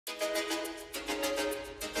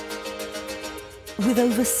With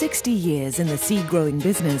over 60 years in the seed-growing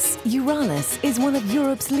business, Euralis is one of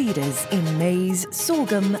Europe's leaders in maize,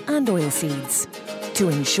 sorghum and oilseeds. To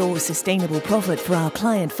ensure sustainable profit for our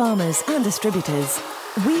client farmers and distributors,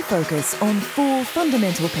 we focus on 4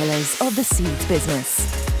 fundamental pillars of the seeds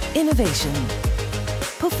business: innovation,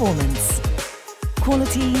 performance,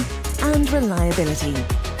 quality and reliability.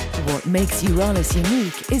 What makes Euralis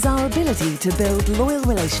unique is our ability to build loyal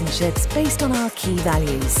relationships based on our key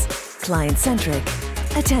values: client-centric,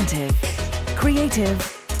 attentive, creative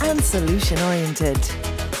and solution-oriented.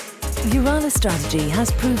 Euralis' strategy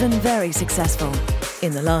has proven very successful.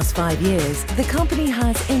 In the last 5 years, the company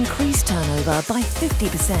has increased turnover by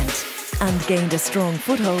 50% and gained a strong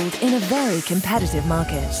foothold in a very competitive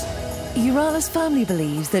market. Euralis firmly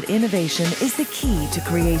believes that innovation is the key to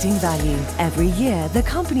creating value. Every year, the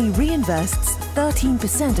company reinvests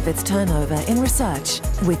 13% of its turnover in research,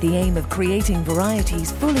 with the aim of creating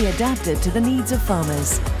varieties fully adapted to the needs of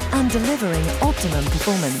farmers and delivering optimum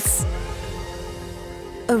performance.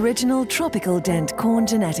 Original tropical dent corn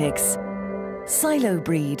genetics, silo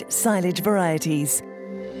breed silage varieties,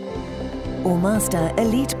 or master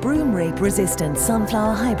elite broom rape resistant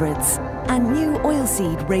sunflower hybrids, and new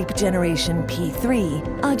oilseed rape generation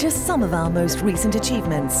P3 are just some of our most recent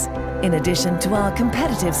achievements, in addition to our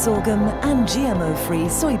competitive sorghum and GMO-free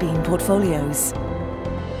soybean portfolios.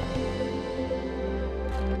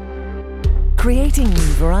 Creating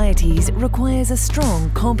new varieties requires a strong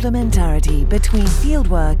complementarity between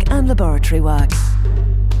fieldwork and laboratory work.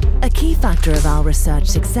 A key factor of our research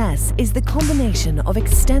success is the combination of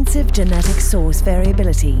extensive genetic source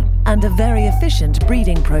variability and a very efficient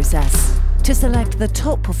breeding process to select the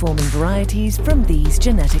top-performing varieties from these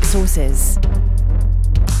genetic sources.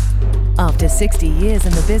 After 60 years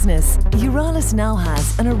in the business, Euralis now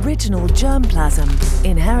has an original germplasm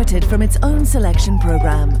inherited from its own selection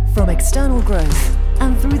program, from external growth,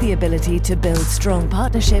 and through the ability to build strong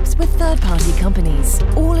partnerships with third-party companies.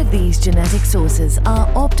 All of these genetic sources are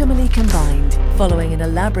optimally combined, following an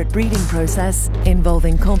elaborate breeding process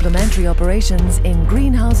involving complementary operations in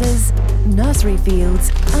greenhouses, nursery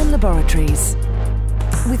fields and laboratories.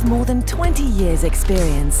 With more than 20 years'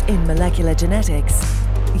 experience in molecular genetics,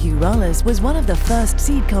 Euralis was one of the first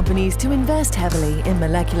seed companies to invest heavily in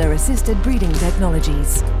molecular-assisted breeding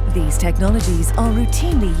technologies. These technologies are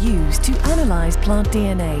routinely used to analyze plant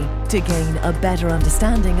DNA to gain a better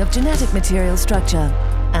understanding of genetic material structure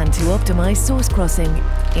and to optimize source crossing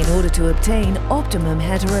in order to obtain optimum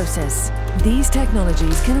heterosis. These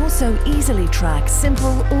technologies can also easily track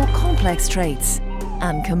simple or complex traits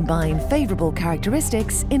and combine favorable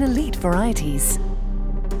characteristics in elite varieties.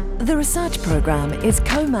 The research program is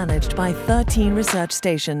co-managed by 13 research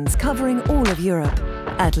stations covering all of Europe.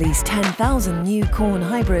 At least 10,000 new corn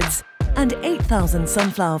hybrids and 8,000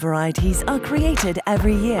 sunflower varieties are created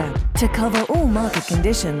every year. To cover all market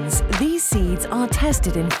conditions, these seeds are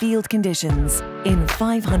tested in field conditions in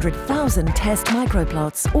 500,000 test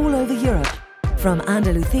microplots all over Europe, from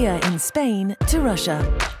Andalusia in Spain to Russia.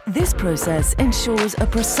 This process ensures a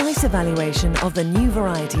precise evaluation of the new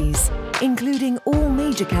varieties, including all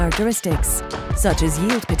major characteristics, such as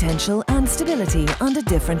yield potential and stability under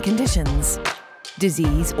different conditions,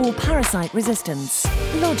 disease or parasite resistance,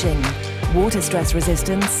 lodging, water stress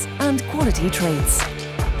resistance, and quality traits.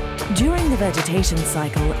 During the vegetation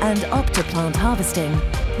cycle and up to plant harvesting,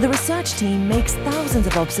 the research team makes thousands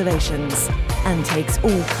of observations and takes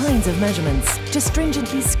all kinds of measurements to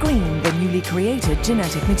stringently screen the newly created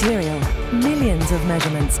genetic material. Millions of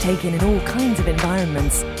measurements taken in all kinds of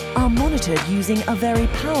environments are monitored using a very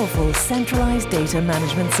powerful centralized data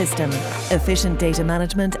management system. Efficient data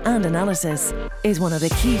management and analysis is one of the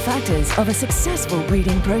key factors of a successful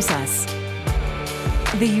breeding process.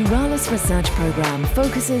 The Euralis research program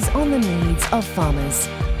focuses on the needs of farmers.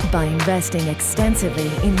 By investing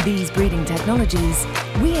extensively in these breeding technologies,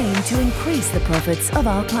 we aim to increase the profits of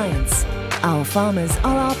our clients. Our farmers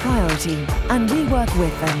are our priority, and we work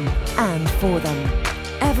with them and for them.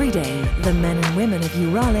 Every day, the men and women of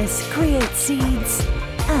Euralis create seeds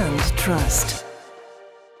and trust.